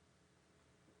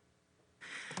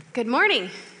Good morning.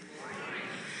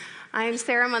 I'm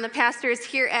Sarah. I'm one of the pastors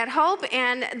here at Hope,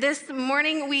 and this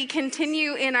morning we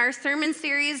continue in our sermon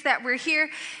series that we're here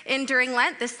in during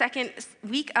Lent, the second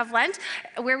week of Lent,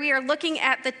 where we are looking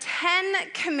at the 10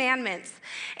 Commandments.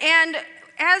 And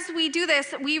as we do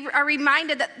this, we are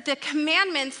reminded that the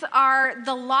commandments are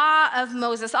the law of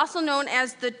Moses, also known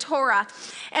as the Torah.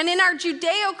 And in our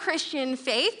Judeo-Christian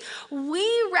faith, we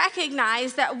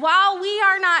recognize that while we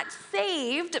are not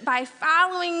saved by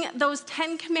following those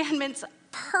 10 commandments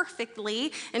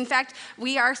perfectly, in fact,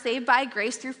 we are saved by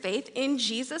grace through faith in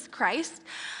Jesus Christ,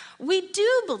 we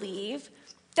do believe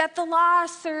that the law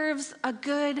serves a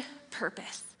good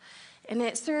purpose. And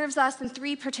it serves us in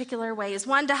three particular ways.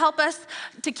 One, to help us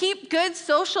to keep good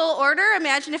social order.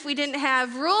 Imagine if we didn't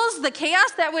have rules, the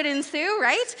chaos that would ensue,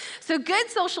 right? So good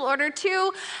social order.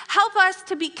 Two, help us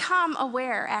to become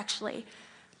aware, actually,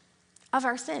 of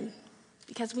our sin.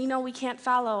 Because we know we can't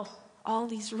follow all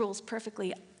these rules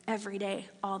perfectly every day,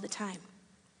 all the time.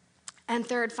 And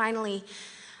third, finally,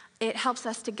 it helps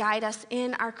us to guide us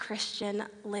in our Christian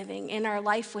living, in our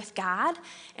life with God,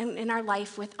 and in our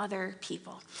life with other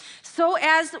people. So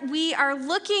as we are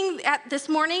looking at this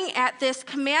morning at this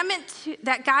commandment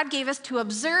that God gave us to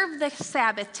observe the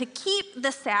Sabbath, to keep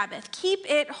the Sabbath, keep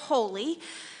it holy,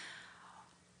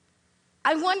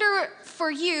 I wonder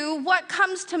for you, what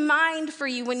comes to mind for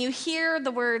you when you hear the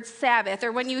word Sabbath,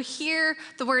 or when you hear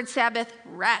the word Sabbath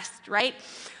rest, right?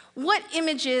 What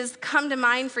images come to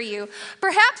mind for you?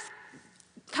 Perhaps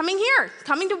coming here,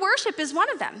 coming to worship is one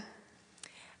of them.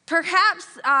 Perhaps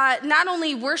not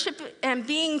only worship and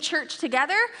being church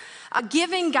together,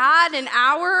 giving God an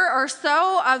hour or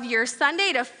so of your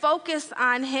Sunday to focus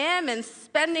on Him and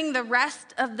spending the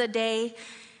rest of the day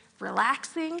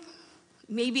relaxing,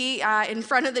 maybe in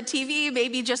front of the TV,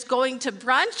 maybe just going to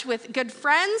brunch with good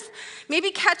friends, maybe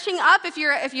catching up if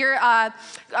you're a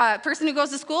person who goes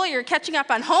to school, you're catching up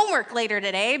on homework later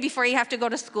today before you have to go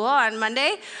to school on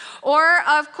Monday. Or,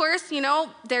 of course,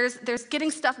 there's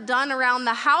getting stuff done around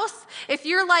the house. If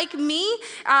you're like me,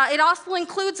 it also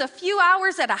includes a few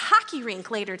hours at a hockey rink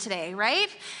later today, right?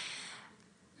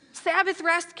 Sabbath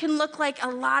rest can look like a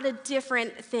lot of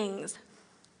different things.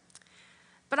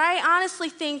 But I honestly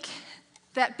think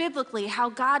that biblically, how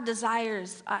God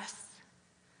desires us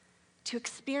to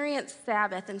experience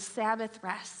Sabbath and Sabbath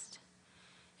rest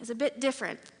is a bit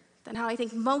different than how I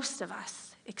think most of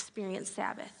us experience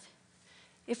Sabbath,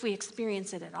 if we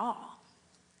experience it at all.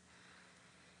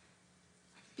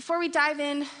 Before we dive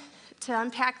in to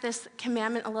unpack this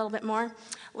commandment a little bit more,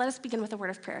 let us begin with a word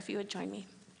of prayer, if you would join me.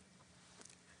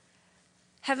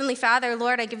 Heavenly Father,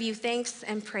 Lord, I give you thanks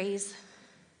and praise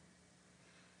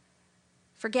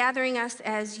for gathering us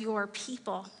as your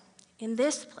people in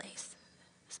this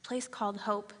place called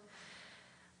Hope.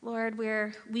 Lord,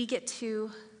 where we get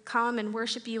to come and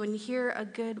worship you and hear a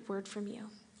good word from you,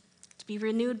 to be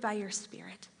renewed by your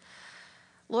Spirit.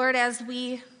 Lord, as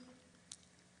we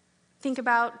think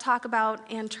about, talk about,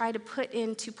 and try to put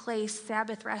into place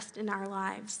Sabbath rest in our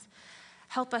lives,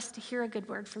 help us to hear a good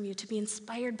word from you, to be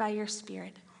inspired by your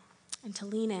Spirit, and to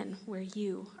lean in where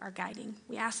you are guiding.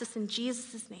 We ask this in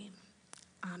Jesus' name.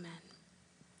 Amen.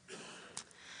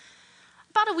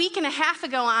 About a week and a half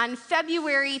ago, on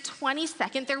February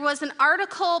 22nd, there was an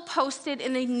article posted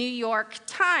in the New York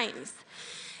Times.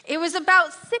 It was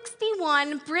about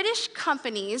 61 British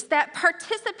companies that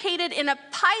participated in a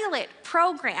pilot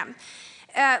program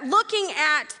looking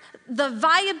at the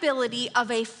viability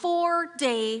of a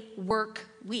 4-day work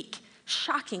week.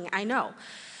 Shocking, I know.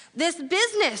 This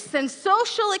business and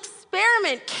social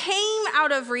experiment came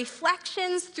out of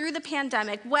reflections through the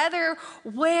pandemic, whether,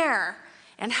 where,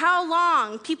 and how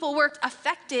long people worked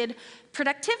affected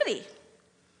productivity.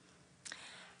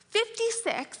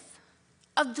 56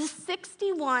 of the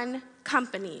 61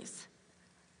 companies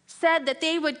said that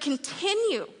they would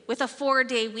continue with a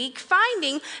 4-day week,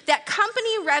 finding that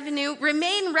company revenue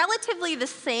remained relatively the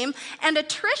same and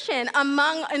attrition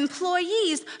among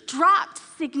employees dropped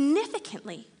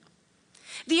significantly.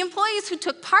 The employees who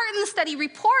took part in the study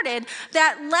reported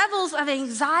that levels of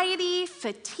anxiety,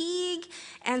 fatigue,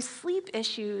 and sleep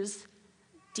issues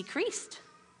decreased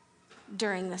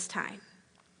during this time.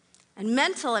 And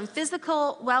mental and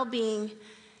physical well-being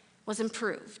was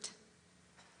improved.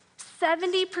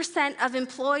 70% of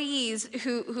employees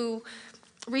who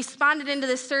responded into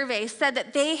this survey said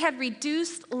that they had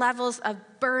reduced levels of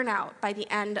burnout by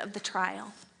the end of the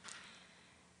trial.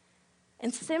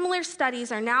 And similar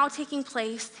studies are now taking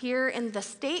place here in the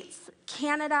States,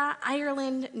 Canada,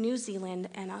 Ireland, New Zealand,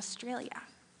 and Australia.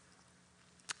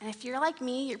 And if you're like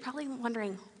me, you're probably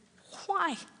wondering,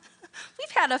 why?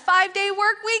 We've had a 5-day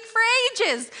work week for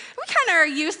ages. We kind of are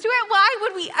used to it. Why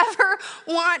would we ever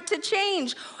want to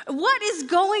change? What is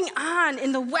going on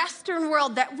in the Western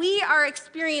world that we are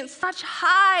experiencing such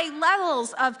high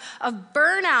levels of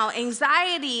burnout,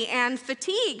 anxiety, and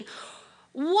fatigue?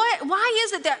 Why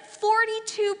is it that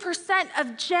 42%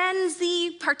 of Gen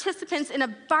Z participants in a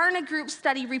Barna Group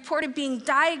study reported being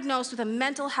diagnosed with a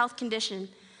mental health condition?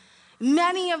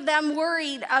 Many of them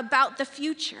worried about the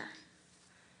future.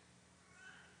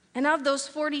 And of those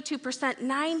 42%,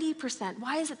 90%,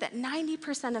 why is it that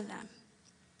 90% of them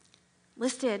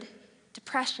listed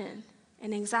depression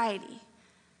and anxiety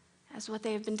as what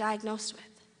they have been diagnosed with?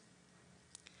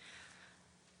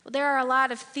 Well, there are a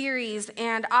lot of theories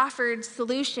and offered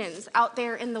solutions out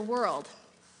there in the world.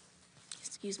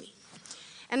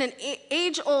 And an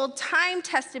age-old,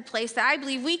 time-tested place that I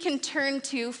believe we can turn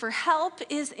to for help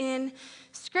is in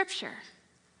Scripture,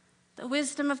 the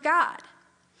wisdom of God.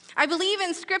 I believe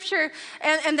in Scripture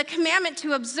and the commandment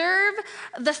to observe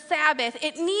the Sabbath.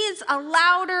 It needs a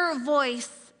louder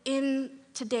voice in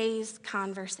today's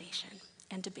conversation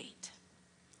and debate.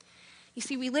 You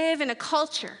see, we live in a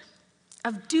culture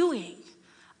of doing,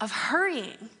 of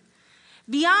hurrying.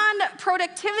 Beyond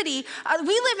productivity, we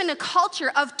live in a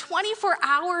culture of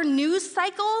 24-hour news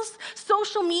cycles,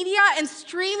 social media, and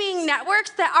streaming networks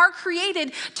that are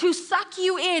created to suck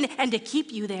you in and to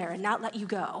keep you there and not let you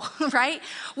go, right?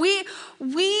 We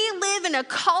live in a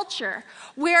culture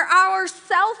where our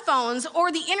cell phones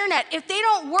or the internet, if they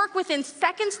don't work within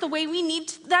seconds the way we need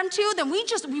them to, then we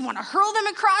want to hurl them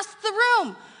across the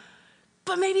room.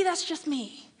 But maybe that's just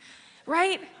me,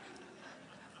 right?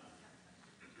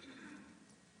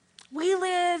 We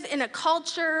live in a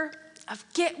culture of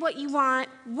get what you want,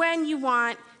 when you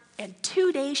want, and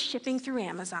 2 days shipping through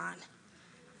Amazon.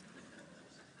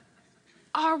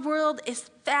 Our world is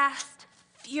fast,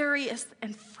 furious,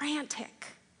 and frantic.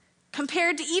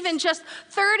 Compared to even just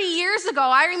 30 years ago.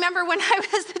 I remember when I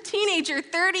was a teenager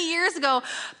 30 years ago,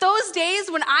 those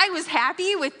days when I was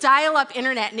happy with dial-up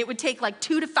internet, and it would take like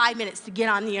 2 to 5 minutes to get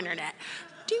on the internet.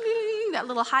 That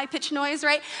little high-pitched noise,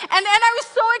 right? And I was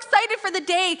so excited for the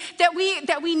day that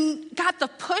we got the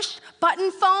push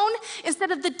button phone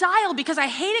instead of the dial, because I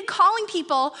hated calling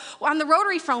people on the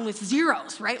rotary phone with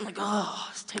zeros, right? I'm like, oh,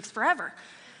 this takes forever.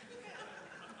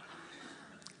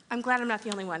 I'm glad I'm not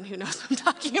the only one who knows what I'm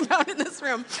talking about in this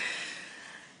room.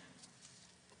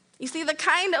 You see, this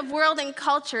kind of world and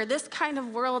culture,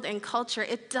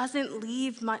 it doesn't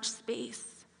leave much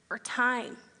space or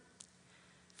time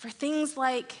for things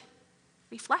like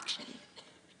reflection,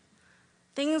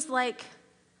 things like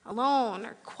alone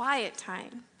or quiet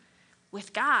time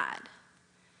with God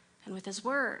and with His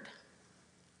Word,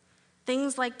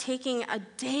 things like taking a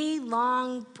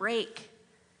day-long break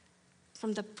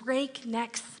from the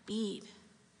breakneck speed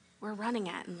we're running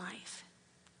at in life.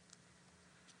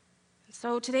 And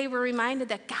so today we're reminded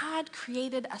that God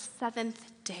created a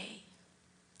seventh day,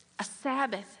 a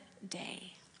Sabbath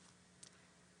day,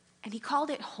 and He called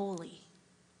it holy.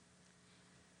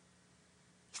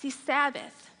 You see,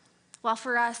 Sabbath, well,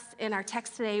 for us in our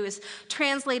text today was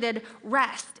translated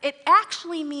rest. It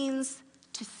actually means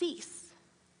to cease,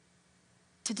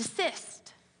 to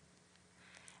desist.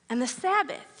 And the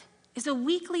Sabbath is a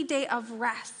weekly day of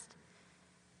rest,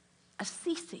 of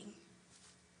ceasing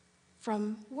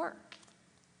from work.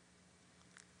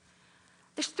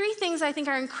 There's 3 things I think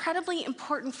are incredibly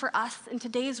important for us in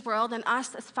today's world and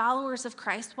us as followers of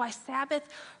Christ, why Sabbath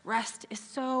rest is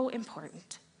so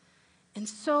important and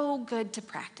so good to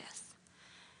practice.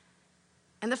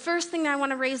 And the first thing I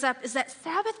want to raise up is that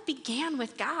Sabbath began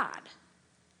with God.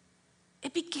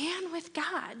 It began with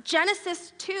God.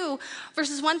 Genesis 2,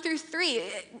 verses 1 through 3,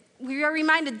 we are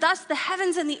reminded, thus the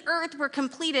heavens and the earth were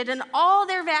completed in all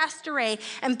their vast array.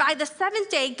 And by the 7th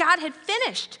day, God had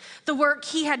finished the work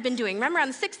He had been doing. Remember, on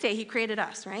the 6th day, He created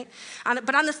us, right?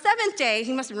 But on the 7th day,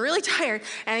 He must have been really tired,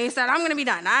 and He said, I'm going to be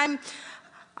done.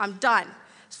 I'm done.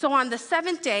 So on the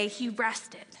 7th day, He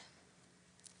rested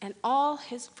and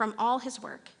from all His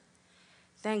work.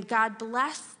 Then God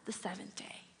blessed the 7th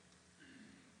day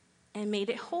and made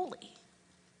it holy,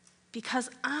 because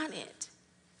on it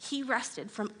He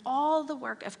rested from all the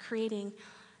work of creating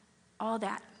all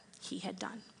that He had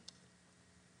done.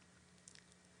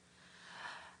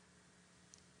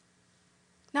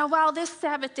 Now, while this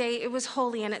Sabbath day, it was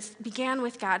holy and it began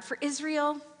with God, for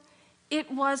Israel,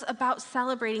 it was about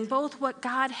celebrating both what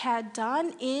God had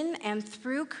done in and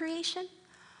through creation,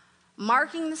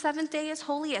 marking the 7th day as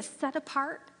holy, as set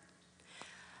apart.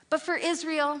 But for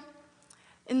Israel,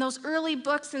 in those early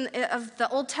books of the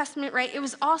Old Testament, right, it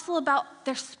was also about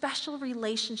their special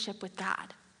relationship with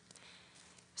God.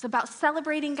 It's about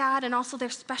celebrating God and also their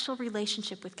special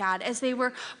relationship with God. As they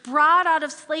were brought out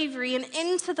of slavery and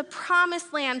into the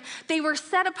promised land, they were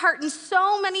set apart in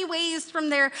so many ways from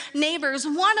their neighbors,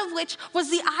 one of which was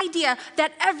the idea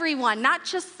that everyone, not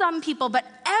just some people, but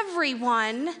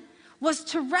everyone was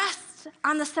to rest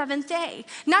on the seventh day.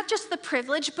 Not just the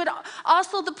privileged, but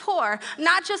also the poor.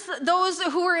 Not just those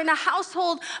who were in a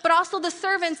household, but also the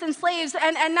servants and slaves.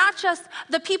 And not just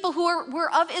the people who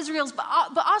were of Israel's,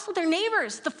 but also their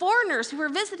neighbors, the foreigners who were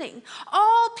visiting.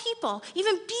 All people,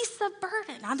 even beasts of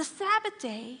burden, on the Sabbath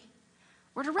day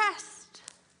were to rest.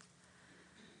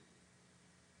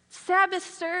 Sabbath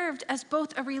served as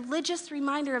both a religious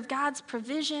reminder of God's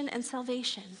provision and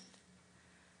salvation,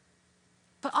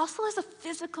 but also as a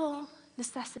physical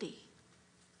necessity.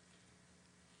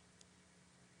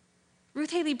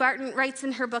 Ruth Haley Barton writes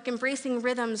in her book, Embracing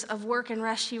Rhythms of Work and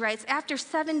Rest, she writes, after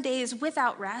 7 days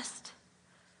without rest,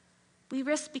 we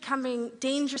risk becoming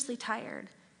dangerously tired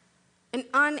and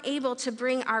unable to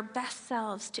bring our best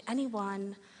selves to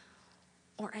anyone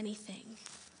or anything.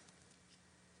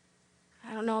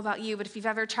 I don't know about you, but if you've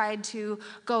ever tried to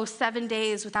go 7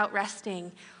 days without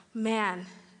resting, man,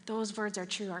 those words are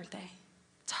true, aren't they?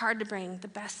 It's hard to bring the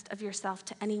best of yourself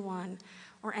to anyone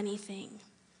or anything.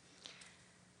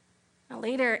 Now,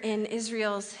 later in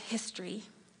Israel's history,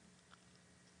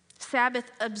 Sabbath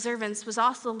observance was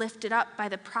also lifted up by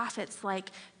the prophets like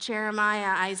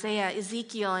Jeremiah, Isaiah,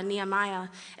 Ezekiel, and Nehemiah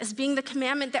as being the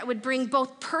commandment that would bring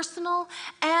both personal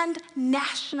and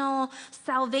national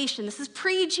salvation. This is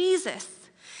pre-Jesus.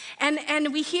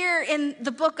 And we hear in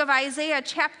the book of Isaiah,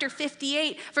 chapter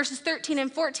 58, verses 13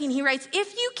 and 14, he writes,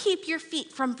 if you keep your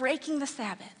feet from breaking the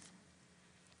Sabbath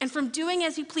and from doing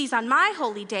as you please on my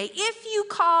holy day, if you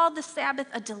call the Sabbath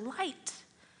a delight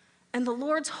and the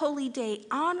Lord's holy day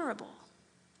honorable,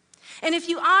 and if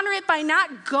you honor it by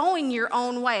not going your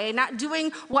own way, not doing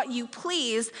what you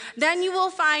please, then you will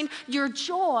find your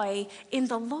joy in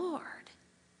the Lord.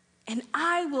 And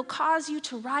I will cause you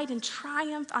to ride in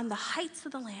triumph on the heights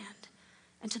of the land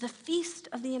and to the feast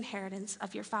of the inheritance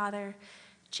of your father,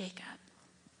 Jacob.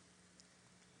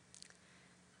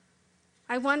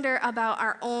 I wonder about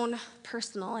our own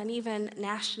personal and even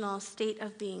national state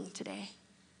of being today.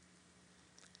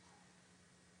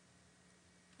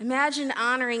 Imagine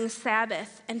honoring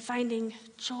Sabbath and finding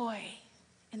joy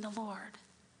in the Lord.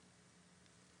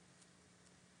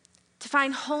 To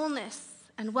find wholeness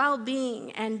and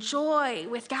well-being and joy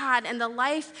with God and the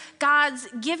life God's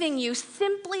giving you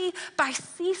simply by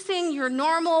ceasing your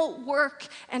normal work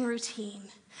and routine,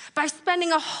 by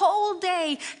spending a whole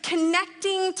day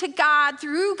connecting to God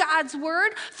through God's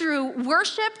word, through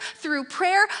worship, through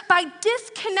prayer, by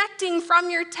disconnecting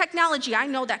from your technology. I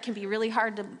know that can be really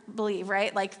hard to believe,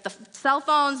 right? Like the cell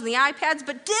phones and the iPads,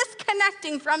 but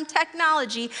disconnecting from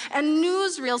technology and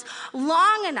newsreels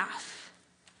long enough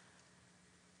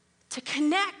to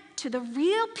connect to the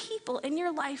real people in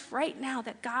your life right now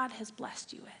that God has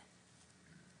blessed you with.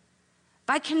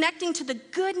 By connecting to the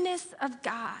goodness of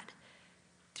God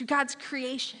through God's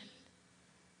creation.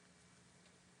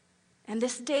 And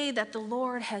this day that the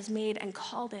Lord has made and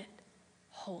called it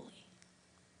holy.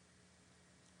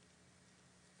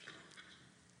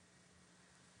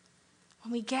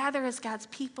 When we gather as God's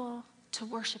people to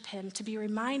worship him, to be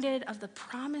reminded of the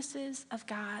promises of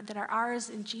God that are ours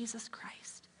in Jesus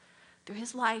Christ, through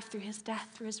his life, through his death,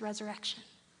 through his resurrection.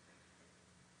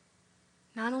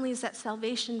 Not only is that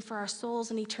salvation for our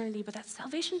souls in eternity, but that's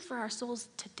salvation for our souls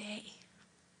today.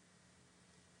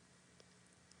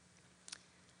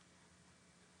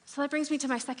 So that brings me to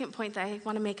my second point that I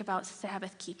want to make about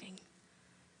Sabbath keeping.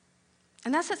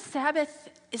 And that's that Sabbath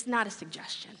is not a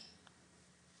suggestion.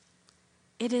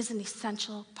 It is an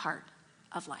essential part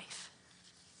of life.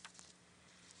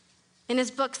 In his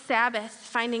book, Sabbath,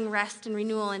 Finding Rest and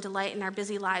Renewal and Delight in Our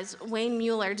Busy Lives, Wayne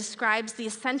Mueller describes the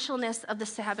essentialness of the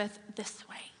Sabbath this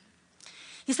way.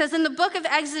 He says, in the book of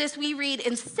Exodus, we read,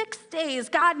 in 6 days,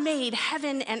 God made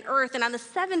heaven and earth, and on the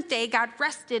seventh day, God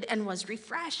rested and was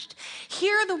refreshed.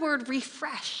 Here, the word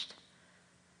refreshed,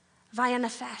 via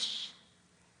nefesh,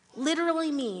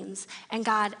 literally means, and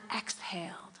God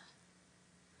exhaled.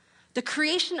 The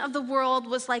creation of the world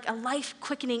was like a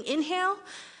life-quickening inhale,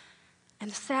 and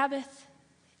the Sabbath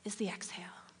is the exhale.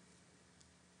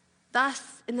 Thus,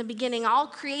 in the beginning, all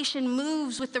creation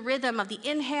moves with the rhythm of the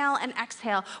inhale and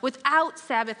exhale. Without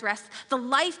Sabbath rest, the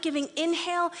life-giving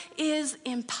inhale is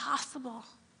impossible.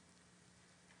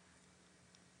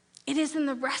 It is in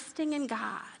the resting in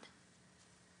God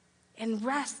and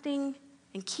resting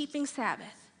and keeping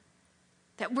Sabbath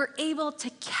that we're able to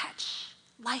catch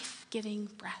life-giving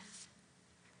breath.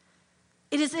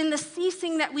 It is in the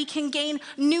ceasing that we can gain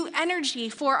new energy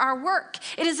for our work.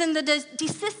 It is in the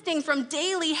desisting from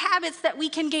daily habits that we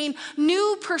can gain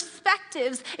new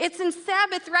perspectives. It's in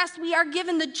Sabbath rest we are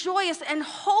given the joyous and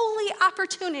holy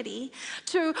opportunity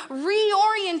to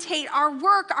reorientate our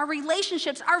work, our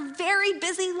relationships, our very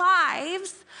busy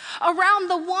lives around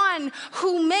the one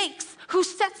who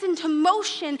sets into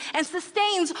motion and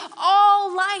sustains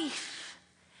all life.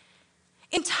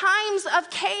 In times of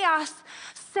chaos,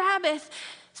 Sabbath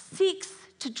seeks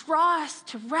to draw us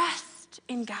to rest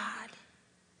in God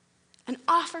and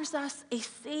offers us a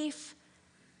safe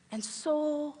and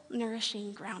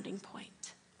soul-nourishing grounding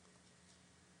point.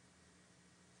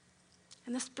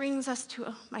 And this brings us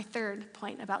to my third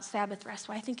point about Sabbath rest,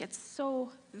 why I think it's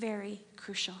so very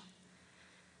crucial.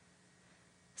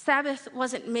 Sabbath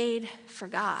wasn't made for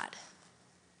God.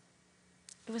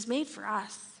 It was made for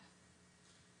us.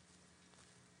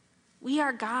 We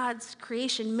are God's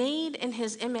creation, made in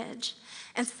his image.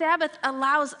 And Sabbath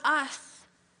allows us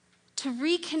to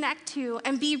reconnect to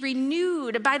and be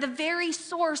renewed by the very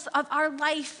source of our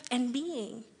life and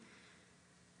being.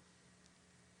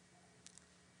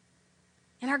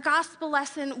 In our gospel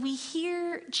lesson, we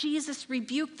hear Jesus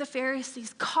rebuke the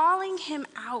Pharisees, calling him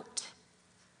out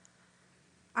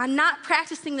on not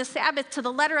practicing the Sabbath to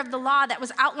the letter of the law that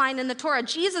was outlined in the Torah.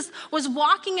 Jesus was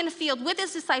walking in a field with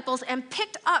his disciples and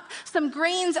picked up some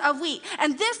grains of wheat.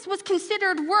 And this was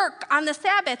considered work on the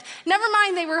Sabbath. Never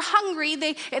mind, they were hungry.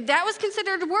 That was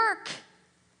considered work.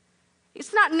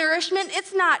 It's not nourishment.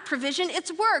 It's not provision.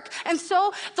 It's work. And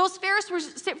so those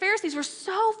Pharisees were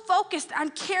so focused on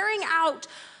carrying out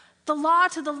the law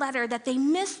to the letter that they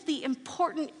missed the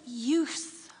important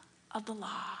use of the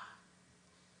law.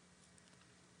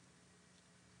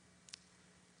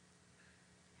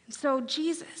 So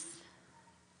Jesus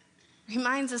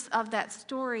reminds us of that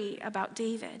story about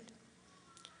David.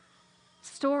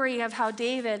 Story of how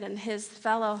David and his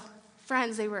fellow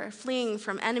friends, they were fleeing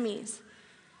from enemies.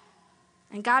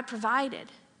 And God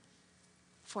provided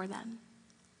for them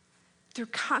through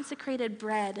consecrated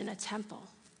bread in a temple.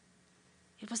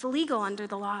 It was illegal under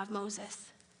the law of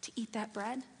Moses to eat that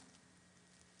bread.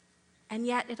 And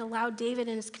yet it allowed David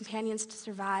and his companions to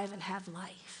survive and have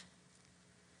life.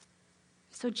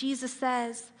 So Jesus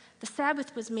says, the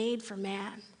Sabbath was made for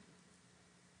man,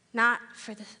 not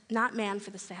man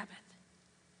for the Sabbath.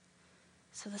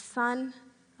 So the Son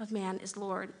of Man is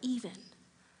Lord even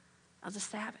of the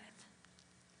Sabbath.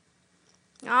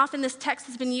 Now, often this text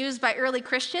has been used by early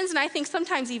Christians, and I think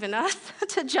sometimes even us,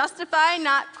 to justify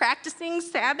not practicing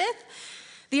Sabbath.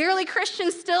 The early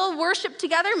Christians still worshiped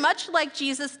together, much like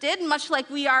Jesus did, much like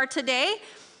we are today.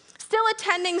 Still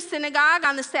attending synagogue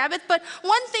on the Sabbath, but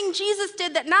one thing Jesus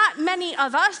did that not many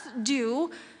of us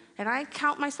do, and I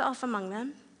count myself among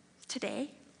them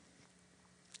today,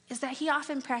 is that he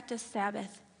often practiced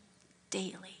Sabbath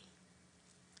daily.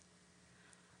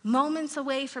 Moments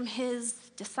away from his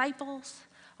disciples,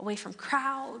 away from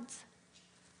crowds,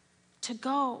 to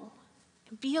go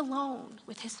and be alone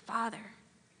with his Father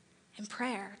in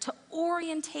prayer, to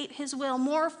orientate his will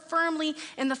more firmly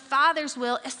in the Father's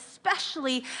will,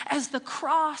 especially as the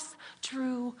cross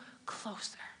drew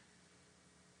closer.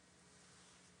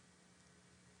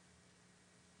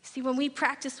 See, when we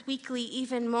practice weekly,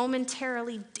 even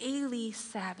momentarily daily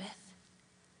Sabbath,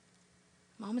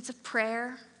 moments of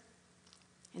prayer,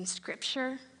 in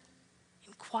scripture,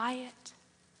 in quiet,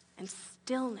 and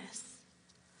stillness,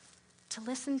 to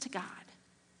listen to God,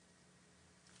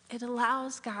 it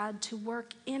allows God to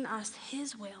work in us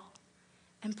his will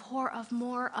and pour of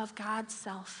more of God's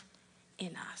self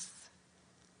in us.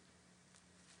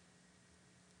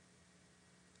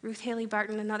 Ruth Haley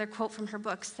Barton, another quote from her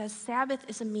book, says, Sabbath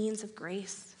is a means of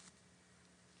grace,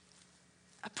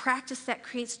 a practice that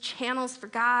creates channels for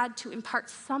God to impart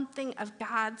something of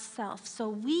God's self so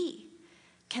we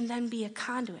can then be a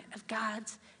conduit of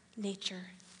God's nature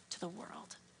to the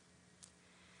world.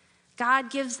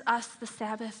 God gives us the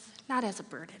Sabbath not as a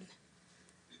burden,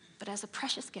 but as a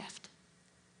precious gift.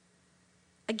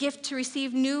 A gift to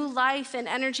receive new life and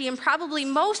energy, and probably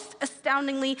most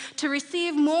astoundingly, to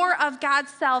receive more of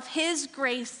God's self, his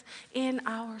grace in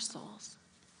our souls.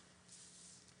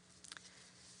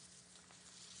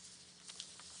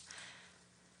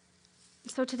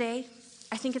 So today,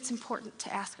 I think it's important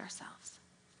to ask ourselves,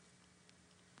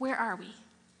 where are we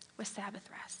with Sabbath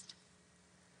rest?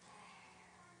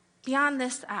 Beyond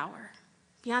this hour,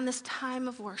 beyond this time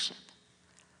of worship,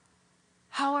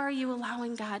 how are you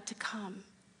allowing God to come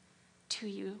to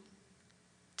you,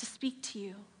 to speak to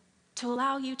you, to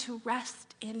allow you to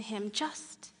rest in him,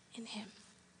 just in him?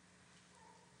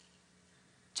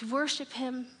 To worship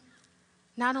him,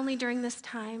 not only during this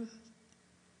time,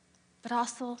 but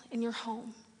also in your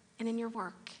home and in your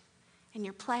work, in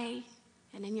your play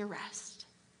and in your rest.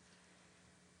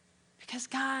 Because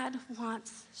God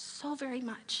wants so very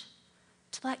much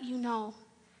to let you know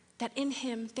that in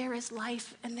him there is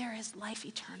life and there is life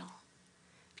eternal.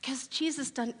 Because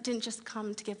Jesus didn't just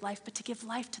come to give life, but to give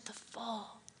life to the full.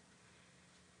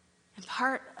 And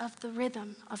part of the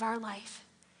rhythm of our life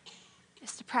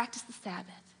is to practice the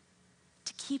Sabbath,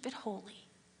 to keep it holy,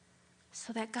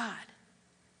 so that God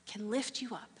can lift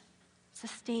you up,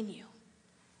 sustain you,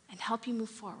 and help you move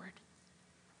forward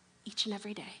each and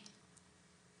every day.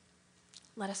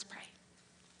 Let us pray.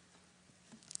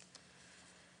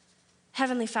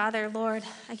 Heavenly Father, Lord,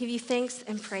 I give you thanks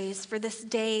and praise for this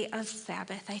day of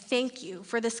Sabbath. I thank you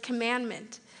for this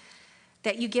commandment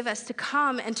that you give us to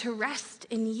come and to rest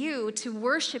in you, to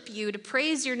worship you, to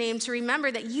praise your name, to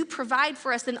remember that you provide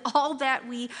for us in all that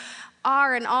we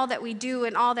are and all that we do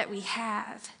and all that we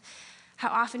have. How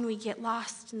often we get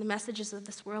lost in the messages of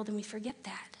this world and we forget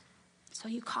that. So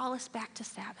you call us back to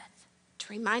Sabbath to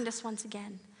remind us once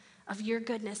again of your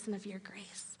goodness and of your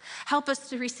grace. Help us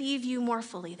to receive you more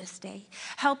fully this day.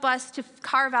 Help us to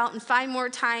carve out and find more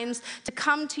times to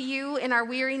come to you in our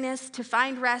weariness, to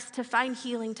find rest, to find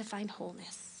healing, to find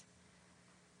wholeness.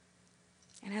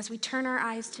 And as we turn our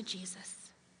eyes to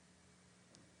Jesus,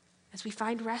 as we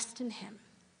find rest in him,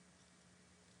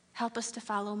 help us to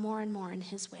follow more and more in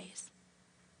his ways.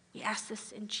 We ask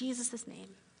this in Jesus' name.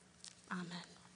 Amen.